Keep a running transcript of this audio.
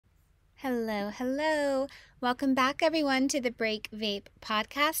Hello, hello. Welcome back, everyone, to the Break Vape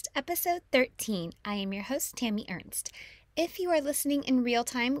podcast, episode 13. I am your host, Tami Ernst. If you are listening in real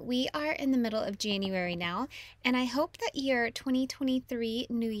time, we are in the middle of January now, and I hope that your 2023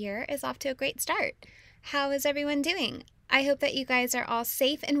 New Year is off to a great start. How is everyone doing? I hope that you guys are all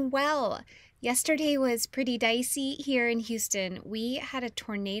safe and well. Yesterday was pretty dicey here in Houston. We had a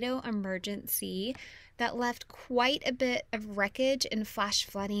tornado emergency that left quite a bit of wreckage and flash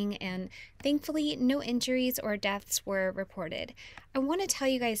flooding, and thankfully no injuries or deaths were reported. I want to tell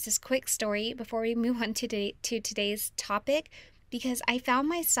you guys this quick story before we move on to today's topic, because I found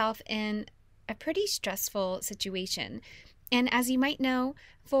myself in a pretty stressful situation. And as you might know,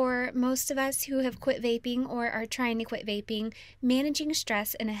 for most of us who have quit vaping or are trying to quit vaping, managing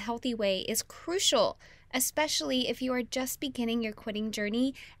stress in a healthy way is crucial, especially if you are just beginning your quitting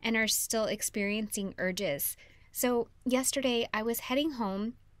journey and are still experiencing urges. So yesterday I was heading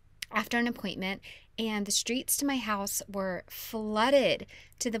home after an appointment, and the streets to my house were flooded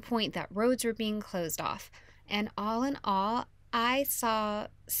to the point that roads were being closed off. And all in all, I saw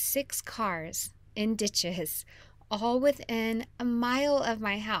 6 cars in ditches, all within a mile of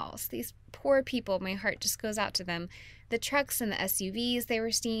my house. These poor people, my heart just goes out to them. The trucks and the SUVs, they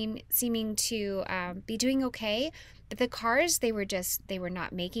were seeming to be doing okay, but the cars, they were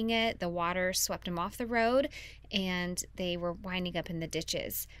not making it. The water swept them off the road, and they were winding up in the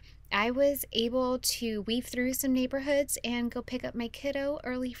ditches. I was able to weave through some neighborhoods and go pick up my kiddo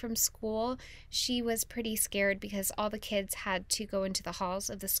early from school. She was pretty scared because all the kids had to go into the halls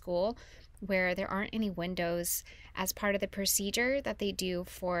of the school where there aren't any windows as part of the procedure that they do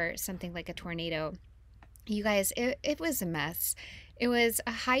for something like a tornado. You guys, it was a mess. It was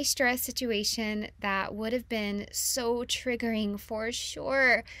a high stress situation that would have been so triggering for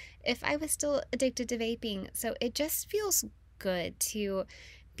sure if I was still addicted to vaping. So it just feels good to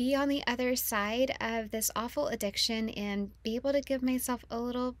be on the other side of this awful addiction and be able to give myself a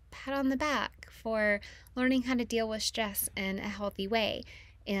little pat on the back for learning how to deal with stress in a healthy way.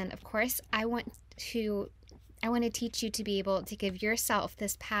 And of course, I want to teach you to be able to give yourself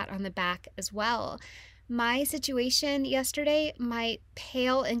this pat on the back as well. My situation yesterday might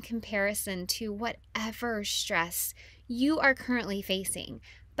pale in comparison to whatever stress you are currently facing,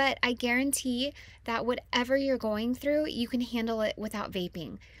 but I guarantee that whatever you're going through, you can handle it without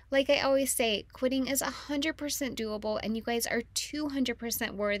vaping. Like I always say, quitting is 100% doable, and you guys are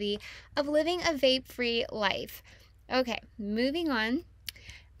 200% worthy of living a vape-free life. Okay, moving on.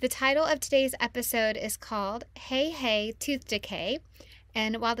 The title of today's episode is called Hey Hey Tooth Decay,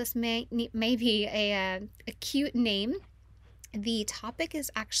 and while this may be a cute name, the topic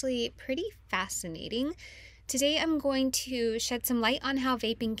is actually pretty fascinating. Today I'm going to shed some light on how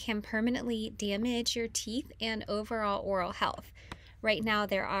vaping can permanently damage your teeth and overall oral health. Right now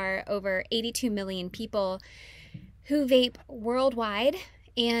there are over 82 million people who vape worldwide,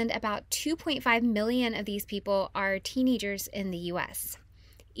 and about 2.5 million of these people are teenagers in the US.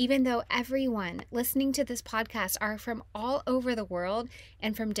 Even though everyone listening to this podcast are from all over the world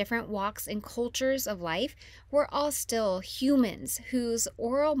and from different walks and cultures of life, we're all still humans whose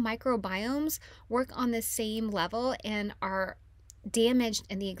oral microbiomes work on the same level and are damaged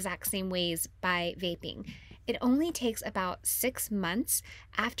in the exact same ways by vaping. It only takes about 6 months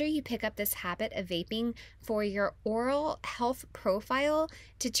after you pick up this habit of vaping for your oral health profile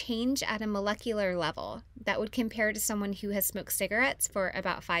to change at a molecular level that would compare to someone who has smoked cigarettes for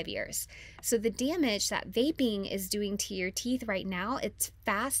about 5 years. So the damage that vaping is doing to your teeth right now, it's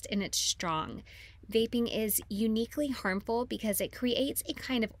fast and it's strong. Vaping is uniquely harmful because it creates a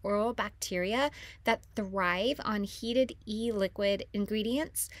kind of oral bacteria that thrive on heated e-liquid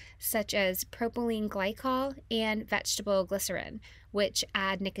ingredients such as propylene glycol and vegetable glycerin, which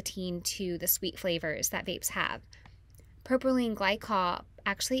add nicotine to the sweet flavors that vapes have. Propylene glycol,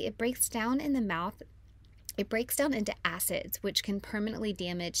 actually, it breaks down in the mouth. It breaks down into acids, which can permanently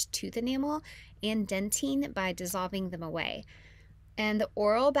damage tooth enamel and dentine by dissolving them away. And the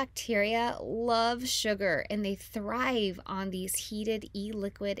oral bacteria love sugar, and they thrive on these heated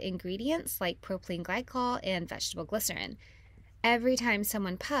e-liquid ingredients like propylene glycol and vegetable glycerin. Every time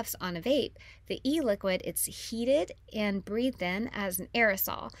someone puffs on a vape, the e-liquid, it's heated and breathed in as an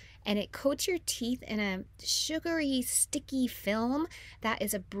aerosol, and it coats your teeth in a sugary, sticky film that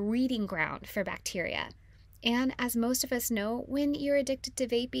is a breeding ground for bacteria. And as most of us know, when you're addicted to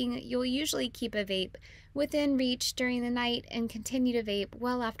vaping, you'll usually keep a vape within reach during the night and continue to vape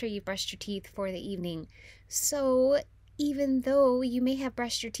well after you've brushed your teeth for the evening. So even though you may have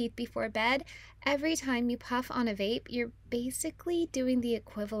brushed your teeth before bed, every time you puff on a vape, you're basically doing the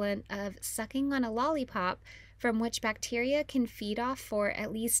equivalent of sucking on a lollipop from which bacteria can feed off for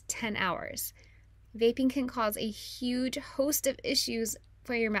at least 10 hours. Vaping can cause a huge host of issues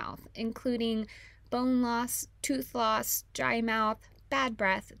for your mouth, including bone loss, tooth loss, dry mouth, bad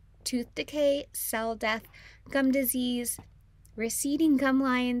breath, tooth decay, cell death, gum disease, receding gum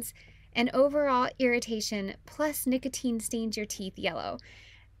lines, and overall irritation, plus nicotine stains your teeth yellow.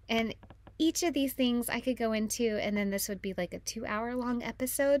 And each of these things I could go into, and then this would be like a 2-hour long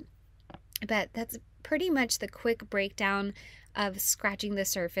episode, but that's pretty much the quick breakdown of scratching the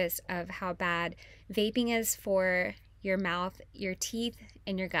surface of how bad vaping is for your mouth, your teeth,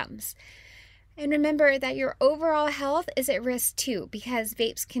 and your gums. And remember that your overall health is at risk too, because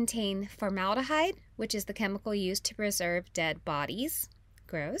vapes contain formaldehyde, which is the chemical used to preserve dead bodies.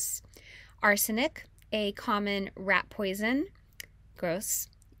 Gross. Arsenic, a common rat poison. Gross.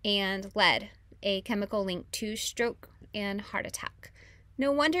 And lead, a chemical linked to stroke and heart attack. No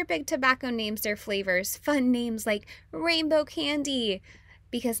wonder big tobacco names their flavors fun names like rainbow candy,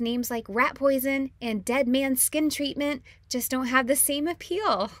 because names like rat poison and dead man's skin treatment just don't have the same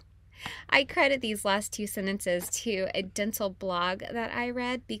appeal. I credit these last two sentences to a dental blog that I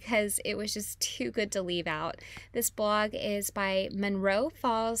read because it was just too good to leave out. This blog is by Monroe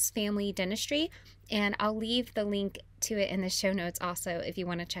Falls Family Dentistry, and I'll leave the link to it in the show notes also if you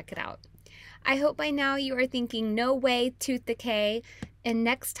want to check it out. I hope by now you are thinking, no way, tooth decay, and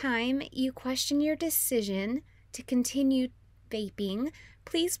next time you question your decision to continue vaping,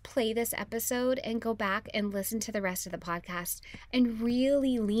 please play this episode and go back and listen to the rest of the podcast and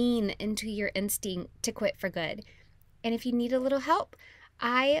really lean into your instinct to quit for good. And if you need a little help,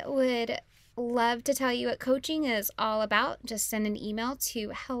 I would love to tell you what coaching is all about. Just send an email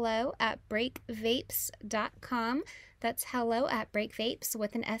to hello@breakvapes.com. That's hello@breakvapes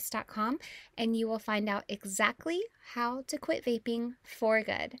with an s.com, and you will find out exactly how to quit vaping for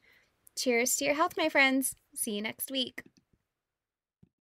good. Cheers to your health, my friends. See you next week.